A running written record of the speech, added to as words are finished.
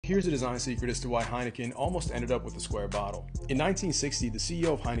Here's a design secret as to why Heineken almost ended up with a square bottle. In 1960, the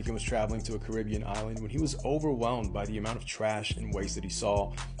CEO of Heineken was traveling to a Caribbean island when he was overwhelmed by the amount of trash and waste that he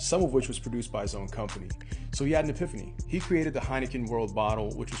saw, some of which was produced by his own company. So he had an epiphany. He created the Heineken World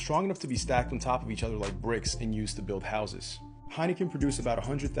Bottle, which was strong enough to be stacked on top of each other like bricks and used to build houses. Heineken produced about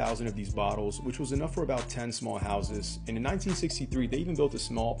 100,000 of these bottles, which was enough for about 10 small houses, and in 1963 they even built a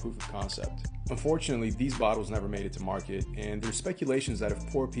small proof of concept. Unfortunately, these bottles never made it to market, and there's speculations that if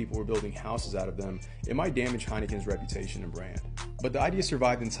poor people were building houses out of them, it might damage Heineken's reputation and brand. But the idea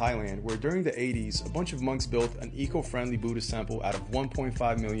survived in Thailand, where during the 80s, a bunch of monks built an eco-friendly Buddhist temple out of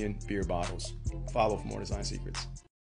 1.5 million beer bottles. Follow for more design secrets.